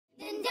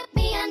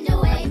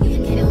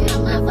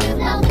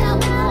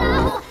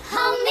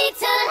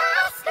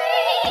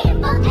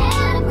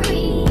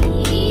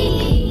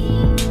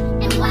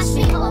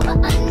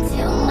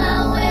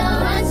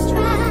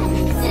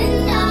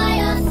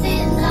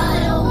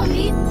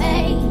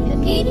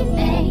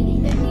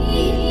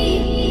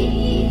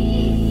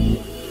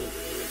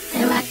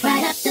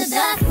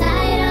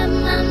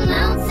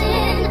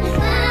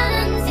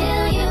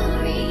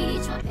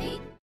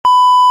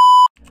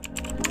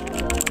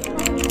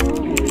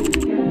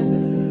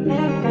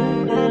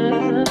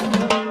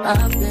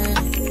I've been.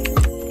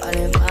 All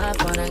in my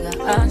phone, I got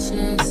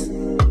options.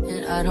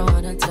 And I don't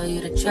wanna tell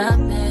you to drop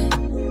it,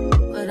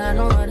 but I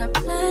don't wanna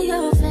play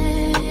your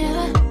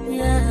fair.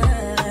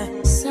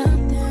 Yeah,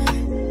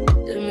 something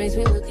that makes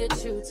me look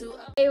at you too.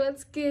 Hey,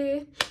 what's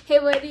good? Hey,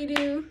 what do you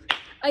do?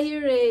 Are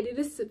you ready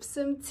to sip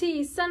some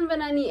tea?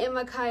 Sanbanani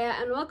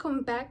Emakaya, and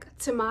welcome back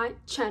to my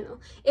channel.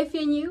 If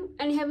you're new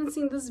and you haven't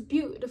seen this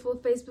beautiful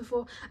face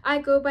before, I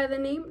go by the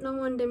name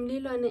Nomondem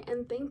Lilwane,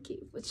 and thank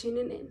you for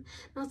tuning in.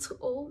 Now to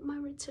all my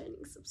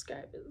returning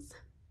subscribers.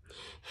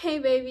 Hey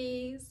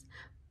babies,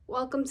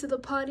 welcome to the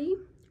party.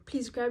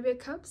 Please grab your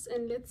cups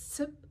and let's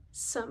sip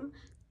some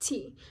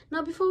tea.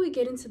 Now before we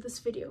get into this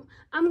video,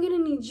 I'm gonna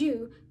need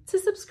you to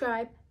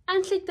subscribe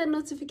and click that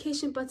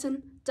notification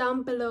button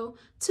down below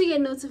to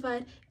get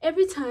notified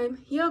every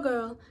time your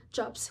girl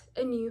drops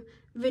a new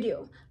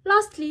video.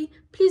 Lastly,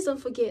 please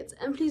don't forget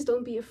and please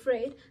don't be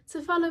afraid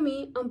to follow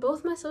me on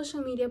both my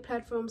social media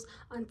platforms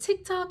on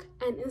TikTok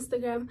and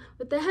Instagram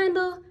with the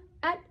handle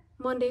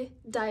 @Monday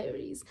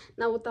Diaries.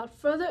 Now without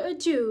further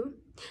ado,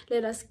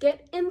 let us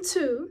get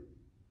into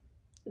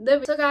the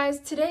video. So guys,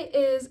 today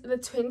is the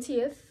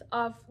 20th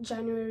of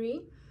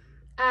January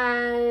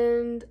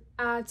and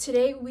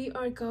today we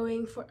are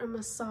going for a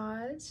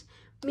massage.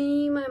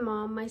 Me, my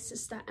mom, my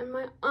sister, and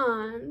my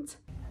aunt.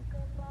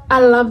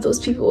 I love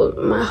those people with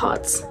my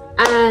heart.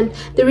 And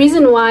the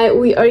reason why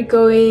we are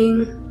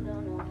going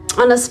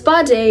on a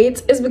spa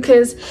date is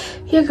because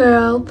your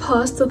girl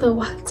passed with a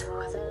what?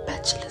 With a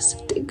bachelor's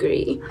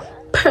degree.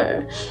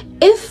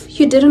 If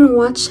you didn't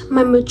watch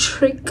my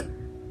matric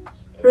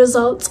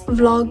results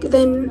vlog,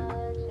 then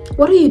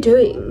what are you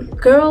doing?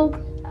 Girl,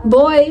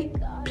 boy,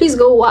 please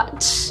go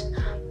watch.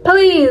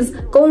 Please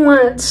go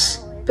watch,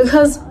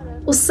 because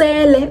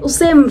usele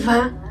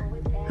usemva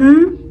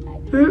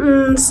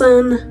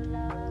son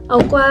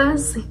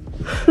awukwazi.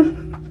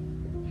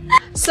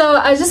 So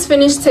I just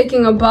finished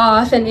taking a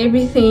bath and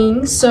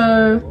everything,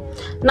 so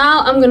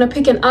now I'm gonna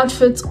pick an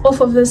outfit off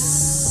of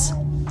this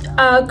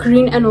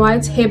green and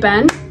white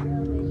hairband.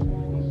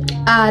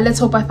 Let's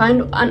hope I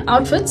find an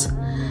outfit,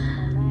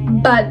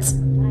 but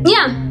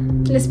yeah,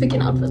 let's pick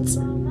an outfit.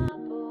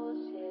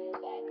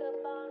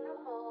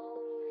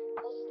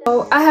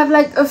 So I have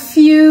like a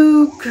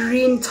few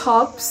green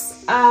tops.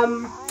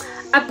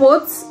 I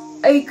bought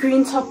a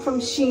green top from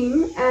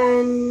Shein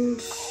and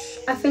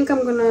I think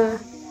I'm gonna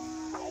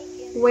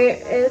wear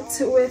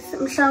it with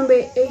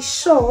a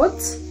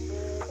short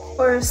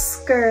or a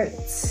skirt,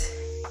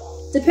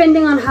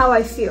 depending on how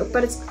I feel,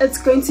 but it's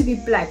going to be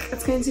black.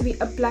 It's going to be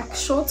a black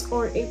short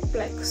or a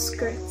black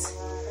skirt.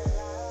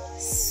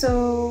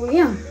 So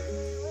yeah,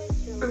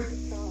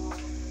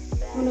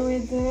 I'm gonna wear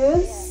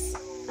this.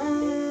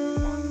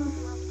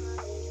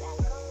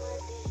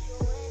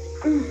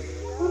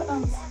 What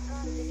else?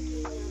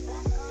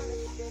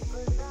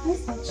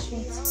 Where's that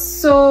short?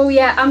 So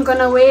yeah, I'm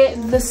gonna wear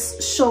this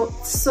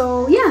short.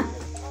 So yeah,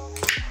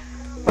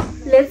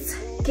 let's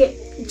get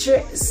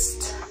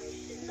dressed.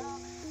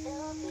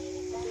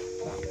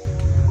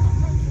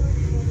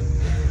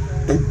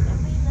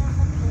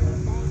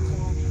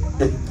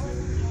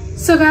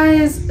 So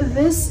guys,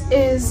 this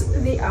is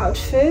the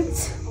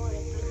outfit.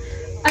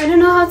 I don't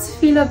know how to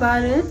feel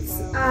about it.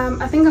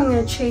 I think I'm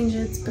gonna change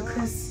it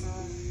because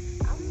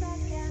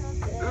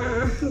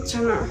I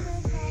don't know,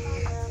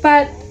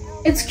 but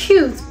it's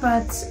cute,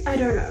 but I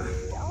don't know.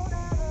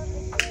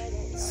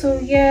 So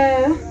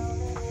yeah,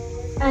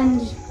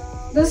 and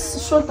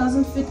this short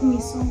doesn't fit me,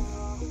 so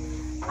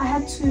I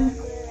had to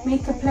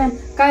make a plan.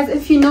 Guys,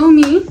 if you know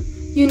me,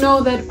 you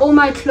know that all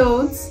my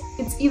clothes,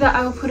 it's either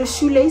I will put a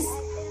shoelace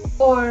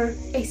or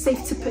a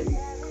safety pin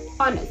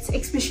on it,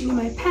 especially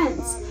my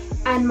pants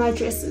and my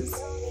dresses,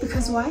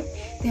 because why?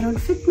 They don't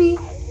fit me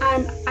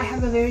and I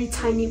have a very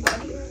tiny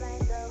body.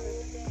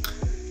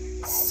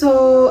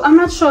 So I'm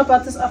not sure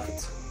about this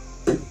outfit,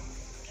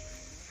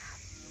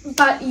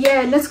 but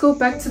yeah, let's go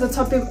back to the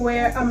topic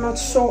where I'm not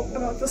sure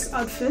about this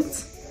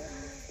outfit.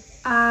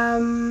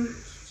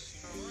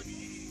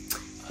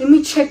 Let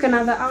me check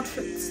another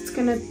outfit. It's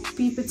gonna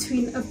be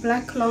between a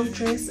black long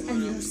dress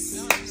and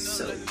this.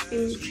 So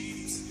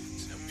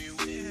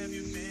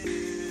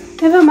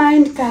never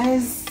mind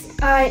guys,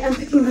 I am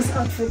picking this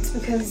outfit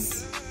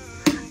because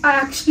I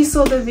actually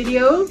saw the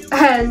video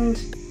and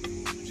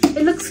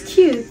it looks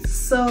cute,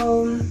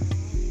 so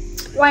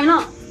why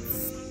not?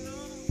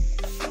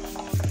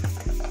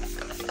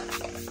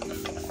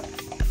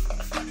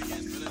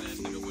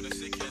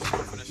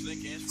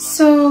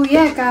 So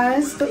yeah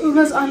guys, the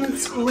Uber's on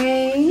its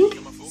way,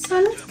 so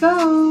let's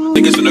go.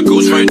 Niggas in the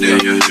ghost right there,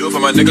 do it for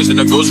my niggas in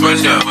the ghost right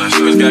now.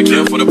 Niggas got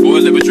killed for the boy,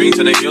 living dreams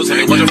in their heels, and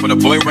they wonder for the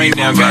boy right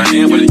now.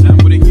 Goddamn, what the time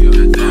would it kill?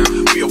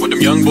 We are what them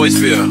young boys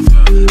feel.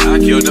 I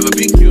kill, never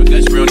be killed,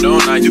 that's real, no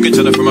lie. You can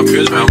tell it from my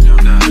peers round.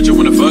 But you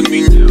wanna fuck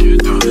me now,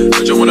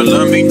 but you wanna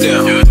love me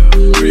down.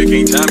 You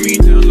can't tie me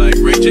down like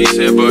Ray J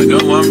said, but no,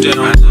 I'm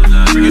down.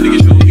 Bring a nigga,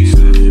 show me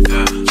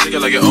something. Shake it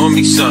like you owe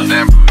me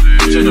something.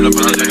 Put you on the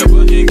punch like a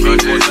fucking king.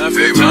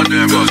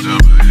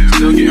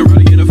 Still getting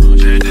ready in the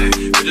function.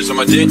 Bitches on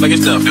my dick like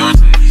it's nothing.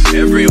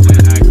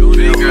 Everywhere I go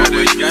now,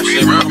 always Got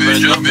shit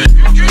jumping.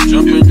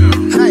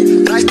 Hey,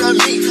 nice to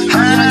meet.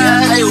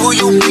 Hey, who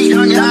you be?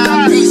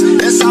 Down east,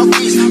 in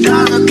southeast.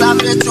 Down the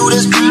clock into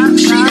this beat.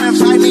 She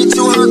invite me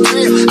to her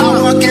crib.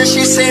 I walk in,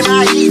 she say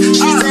my heat.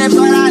 She said,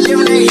 but I live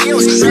in the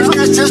hills. If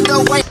that's just the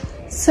way.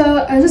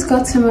 So I just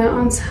got to my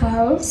aunt's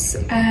house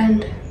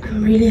and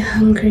I'm really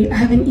hungry. I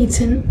haven't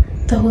eaten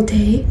the whole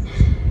day.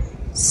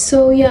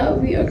 So yeah,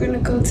 we are gonna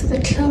go to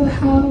the Clover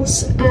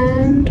house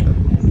and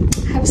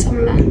have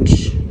some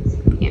lunch.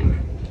 Yeah.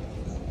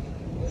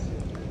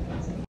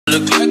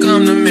 Look like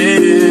I'm the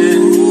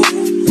man.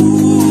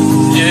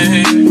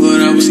 Yeah,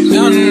 but I was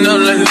counting up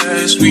like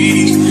last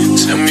week.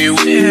 Tell me,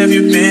 where have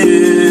you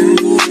been?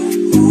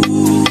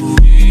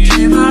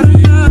 Came out of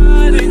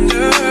nothing,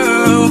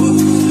 girl.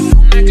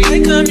 Don't act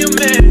like I'm your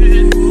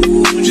man.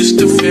 You're just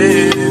a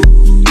fan.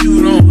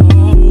 You don't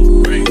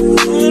hold right.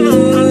 Oh, no.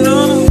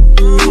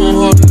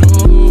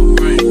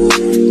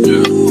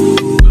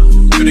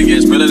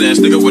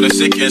 Nigga with a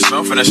sick ass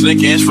mouth and a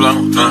slick ass flow.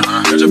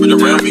 Catch up with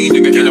around me,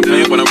 nigga ain't a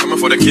plan when I'm coming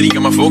for the kitty,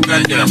 got my folk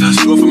goddamn.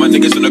 Do it for my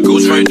niggas and the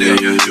ghost right there.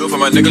 Do it for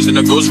my niggas and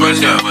the ghost right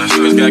now.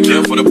 Niggas got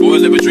killed for the boy,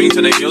 living dreams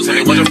in the hills, and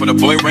they watching for the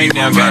boy right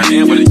now.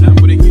 Goddamn, what the time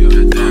for the year.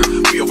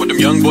 We are what them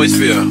young boys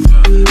feel.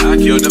 I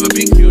kill, never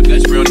be killed,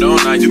 that's real,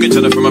 no lie. You can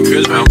tell it from my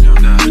peers right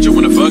now. But you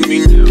wanna fuck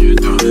me now,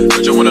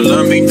 but you wanna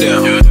love me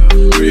down.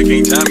 You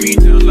can't tie me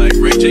down like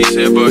Ray J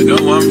said, but no,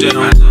 I'm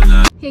down.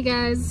 Hey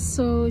guys,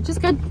 so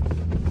just got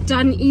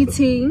done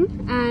eating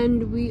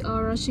and we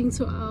are rushing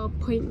to our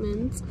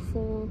appointment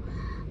for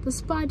the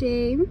spa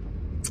day.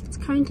 It's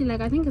currently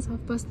like, I think it's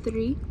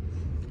 3:30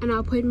 and our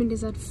appointment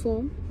is at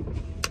 4.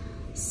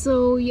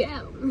 So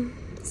yeah,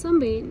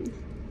 sunbathing.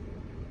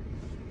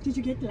 Did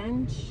you get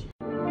lunch?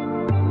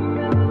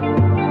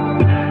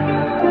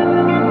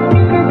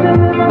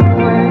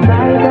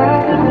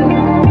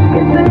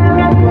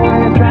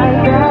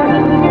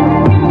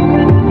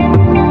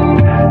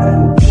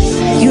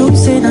 You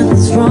say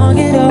nothing's wrong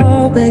at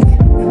all, baby.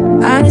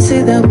 I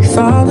say that we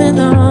falling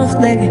off,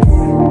 baby.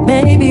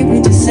 Maybe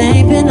we just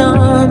ain't been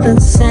on the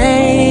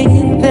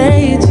same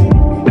page.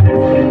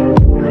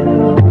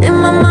 In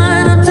my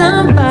mind, I'm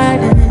done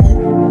fighting.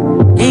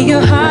 In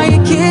your heart, you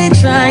keep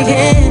trying.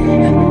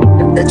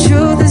 If the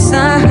truth is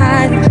not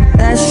hiding,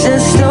 that's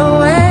just the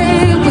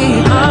way we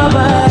are.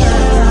 But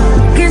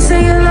can't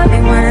say you love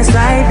me when it's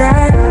like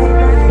that.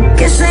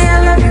 Can't say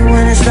I love you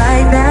when it's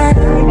like that.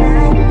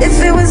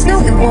 If it was new,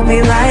 it won't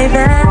be like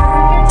that.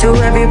 To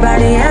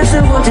everybody else,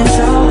 it will just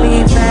show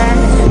me back.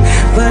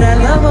 But I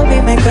love when we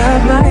make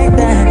up like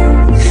that.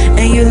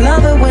 And you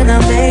love it when I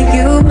make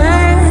you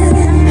mad.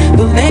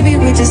 But maybe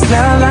we just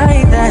love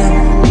like that.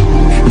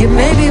 Yeah,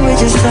 maybe we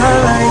just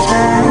love like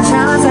that.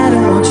 Times I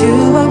don't want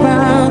you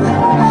around.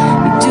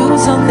 You do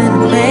something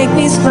to make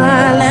me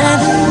smile.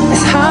 And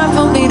it's hard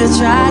for me to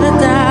try to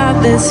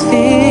doubt this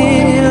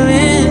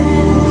feeling.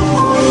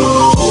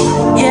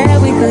 Yeah,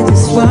 we could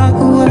just walk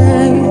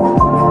away.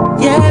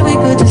 Yeah, we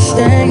could just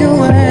stay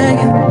away.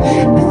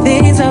 The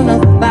things I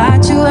love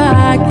about you,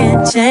 I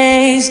can't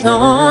change.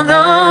 No,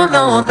 no,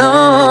 no,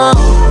 no.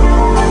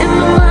 In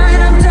my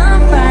mind, I'm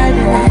done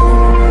fighting.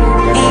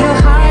 In your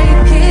heart, you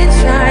keep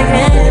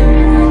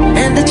trying.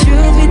 And the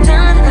truth we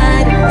done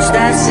hiding.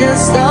 That's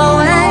just the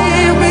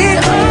way we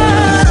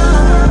are.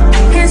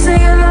 Can't say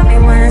you love me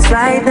when it's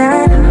like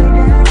that.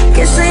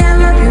 Can't say I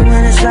love you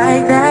when it's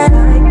like that.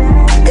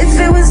 If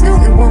it was new,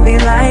 it won't be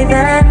like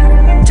that.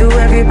 To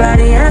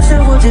everybody else, it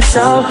will just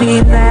show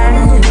me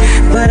back.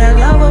 But I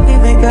love when we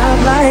make up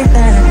like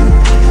that.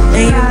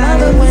 And you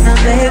love it when I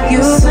make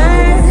you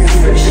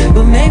mad.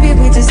 But maybe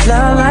we just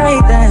love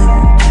like that.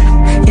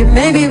 Yeah,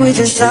 maybe we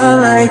just love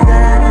like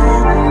that.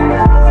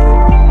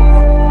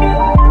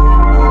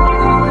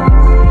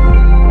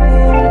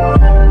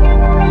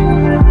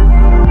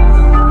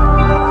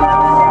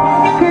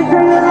 Can't say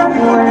you love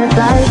me when it's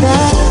like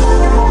that.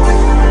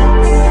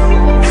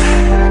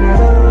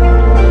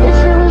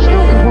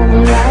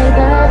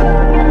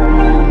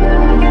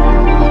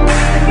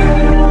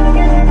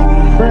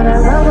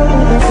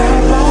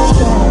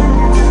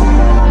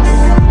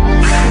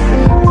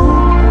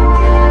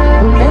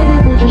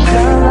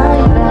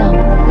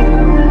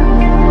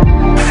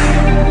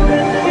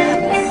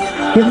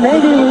 Yeah,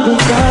 maybe we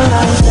just go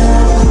like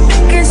that.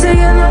 Can't say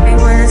you love me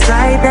when it's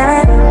like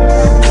that.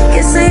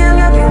 Can't say I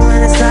love you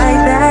when it's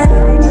like that.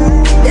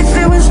 If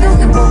it was new,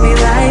 it won't be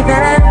like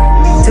that.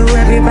 To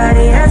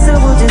everybody else, it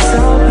will just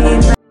show me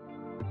back.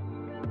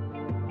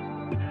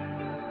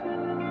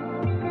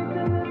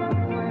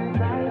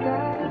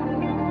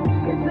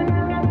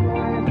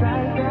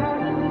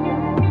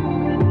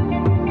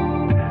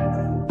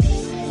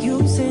 You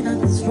say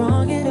nothing's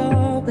wrong at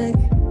all,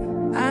 baby.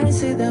 I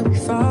say that we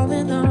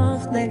falling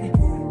off, baby.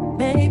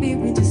 Maybe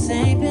we just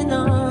ain't been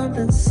on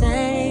the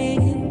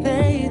same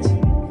page.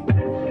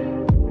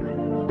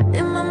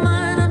 In my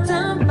mind, I'm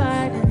done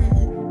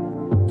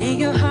fighting. In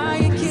your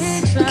heart, you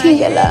keep trying. Okay,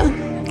 Yella,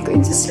 I'm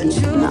going to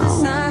sleep now.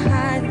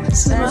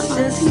 This is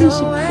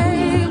my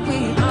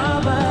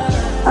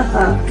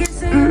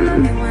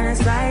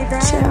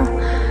So,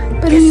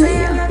 but anyway,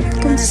 yeah,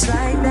 I'm going to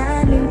sleep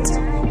now.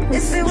 Late.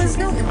 If it was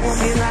new, it won't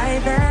be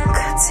like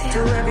that. To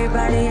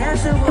everybody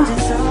else, it would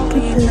just all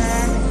be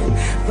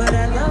bad. But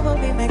I love when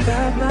we make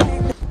up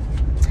like.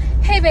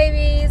 Hey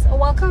babies,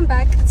 welcome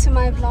back to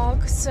my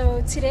vlog.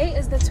 So today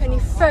is the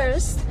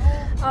 21st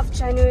of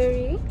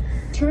January.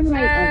 Turn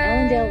right on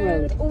Allendale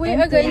Road. We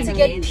are going to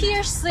get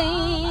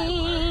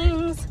piercings.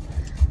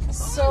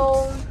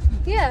 So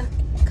yeah,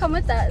 come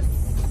with us.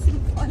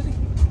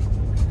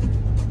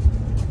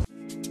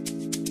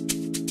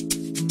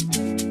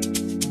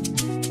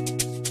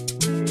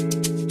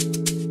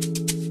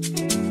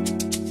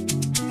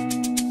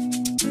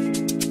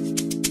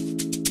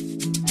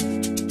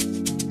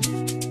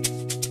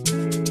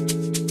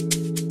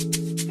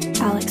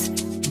 Alex,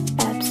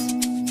 Babs.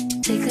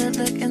 Take a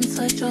look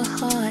inside your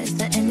heart. Is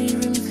there any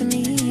room for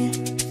me?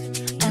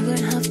 I won't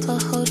have to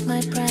hold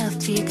my breath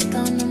till you get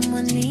down on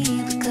one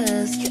knee.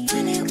 Because you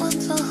only want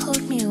to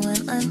hold me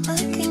when I'm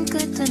looking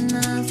good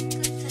enough.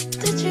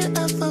 Did you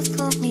ever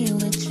fool me?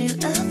 Would you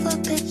ever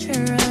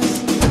picture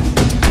us?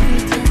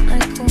 Every time I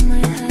pull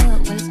my hair,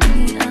 was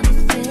me out of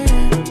fear.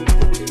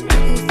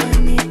 You'll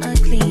find me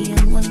ugly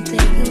and one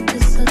day you'll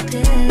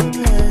disappear.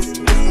 Cause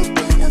what's the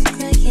point of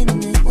crying?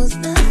 It was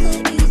never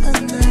even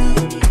now.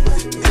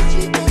 Did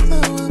you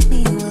ever want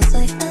me? Was I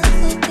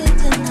ever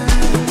good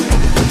enough?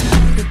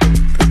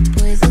 Good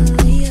boy's a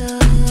liar.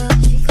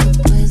 Good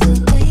boy's a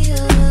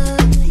liar.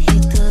 He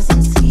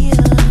doesn't see ya.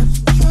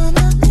 You're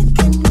not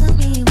looking at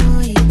me,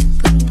 boy.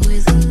 Good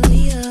boy's a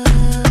liar.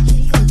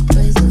 Good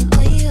boy's a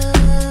liar.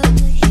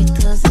 He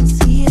doesn't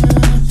see ya.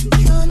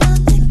 You're not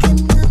looking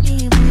at me,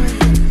 boy.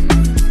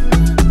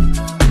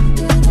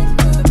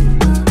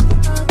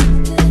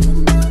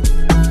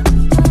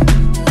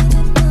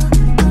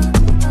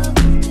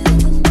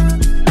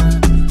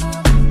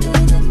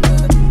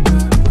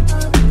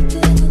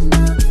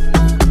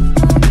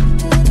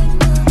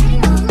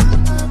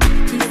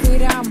 He say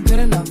that I'm good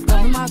enough, but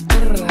I'm not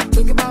good enough.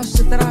 Think about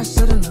shit that I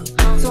shouldn't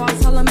have. So I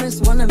tell him it's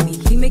one of me.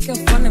 He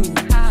making fun of me.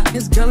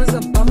 His girl is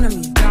a bum to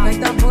me. Like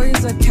that boy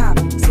is a cap.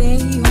 Saying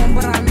he home,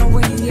 but I know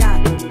where he at.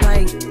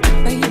 Like,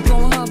 but he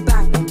blowing her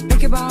back.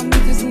 Think about me,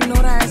 cause he know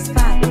that it's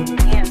fat.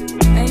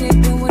 Ain't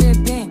it been what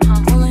it been?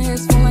 Calling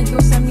his phone like, yo,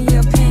 send me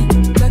a pin.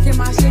 Look at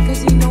my shit,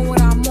 cause he know what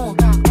I'm on.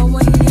 But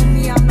when he hit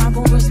me, I'm not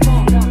gonna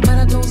respond. But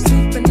I don't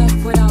sleep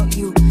enough without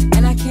you.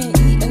 And I can't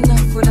eat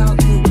enough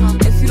without you.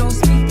 If you don't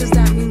speak, does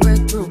that mean we're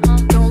through?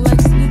 Don't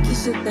like sneaky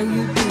shit that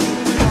you do.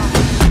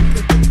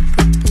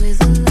 Good boy's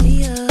a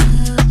liar.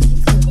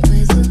 Good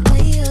boy's a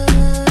liar.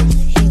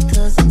 He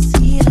doesn't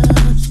see ya.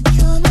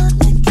 You're not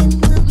looking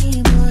at me,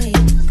 boy.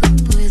 Good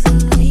boy's a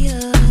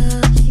liar.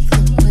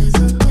 Good boy's a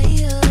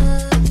liar.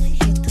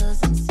 He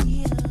doesn't see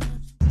ya.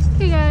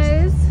 Hey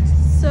guys,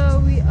 so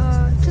we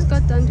just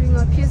got done doing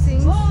our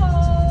piercings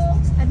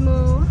at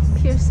Mo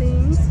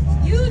Piercings.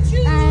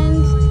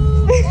 And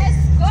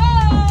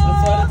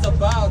That's what it's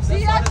about.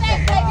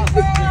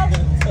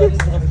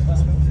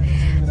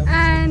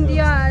 and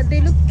yeah,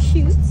 they look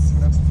cute.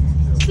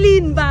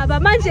 Clean, Baba.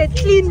 Manje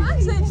clean.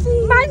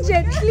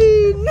 Manje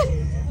clean.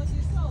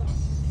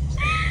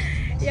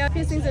 Yeah,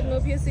 piercings at Mo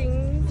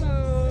Piercings.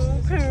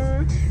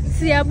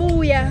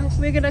 Siabuya.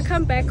 We're gonna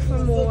come back for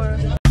more.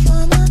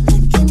 You're not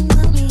looking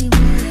at me,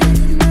 boy.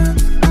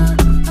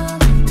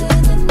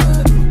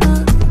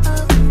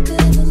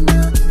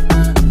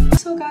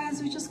 So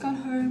guys, we just got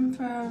home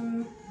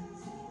from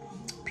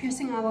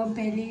piercing our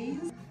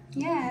bellies.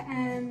 Yeah,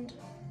 and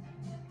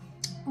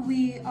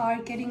we are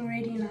getting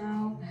ready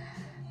now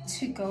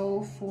to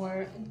go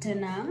for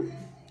dinner.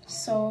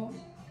 So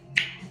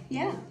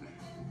yeah.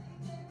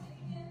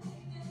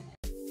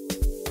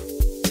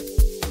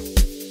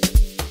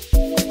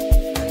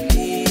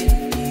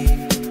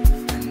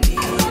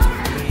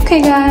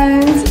 Okay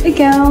guys,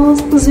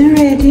 girls, we're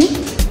ready.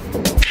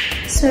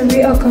 So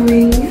we are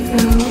going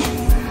now.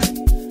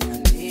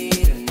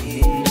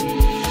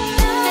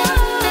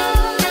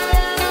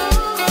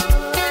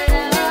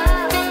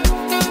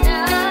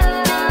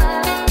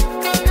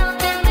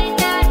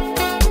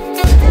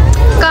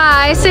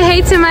 Guys, say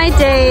hey to my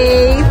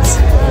date.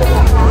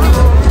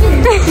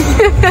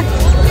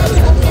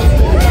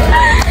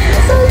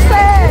 So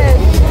sad.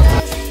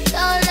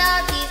 Don't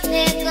love these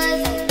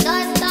niggas,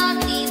 don't stop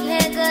these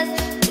niggas.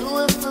 Do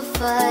it for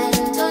fun,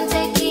 don't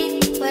take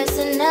it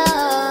personal.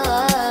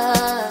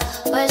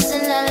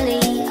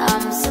 Personally,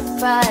 I'm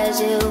surprised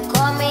you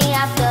call me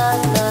after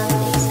the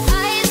things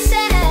I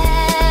said.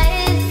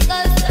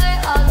 Skirt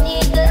on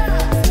niggas,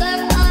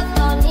 skirt up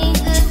on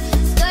niggas,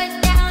 skirt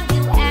down,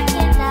 you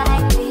acting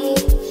like we,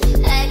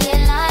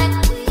 acting like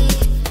we.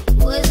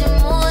 Was it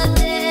more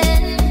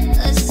than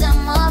a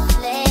summer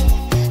fling?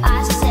 I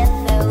said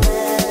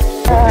farewell.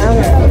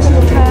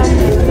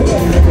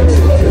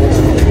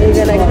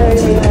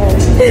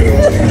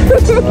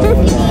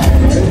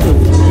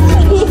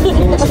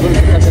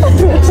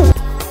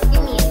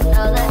 Give me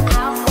another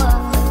hour.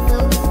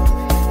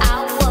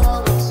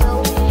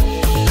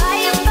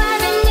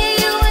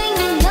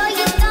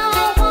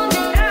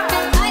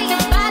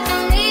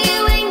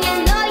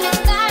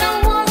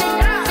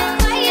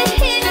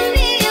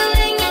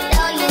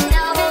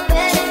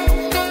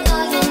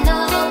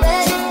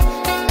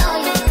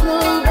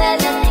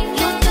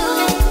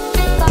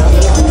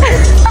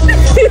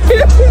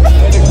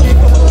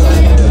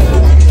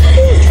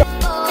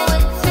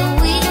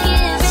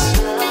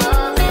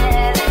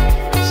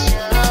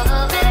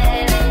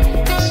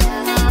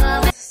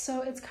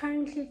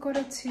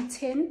 to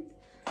 10.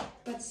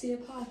 But see a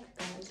park,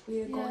 guys.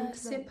 We are going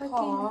to the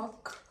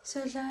park.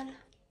 So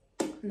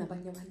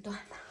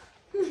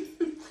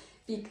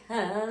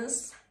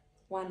because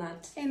why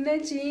not? in the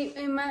Jeep,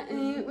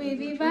 we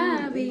be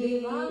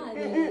vibing.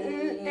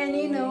 And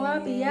you know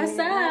I'll be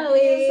outside.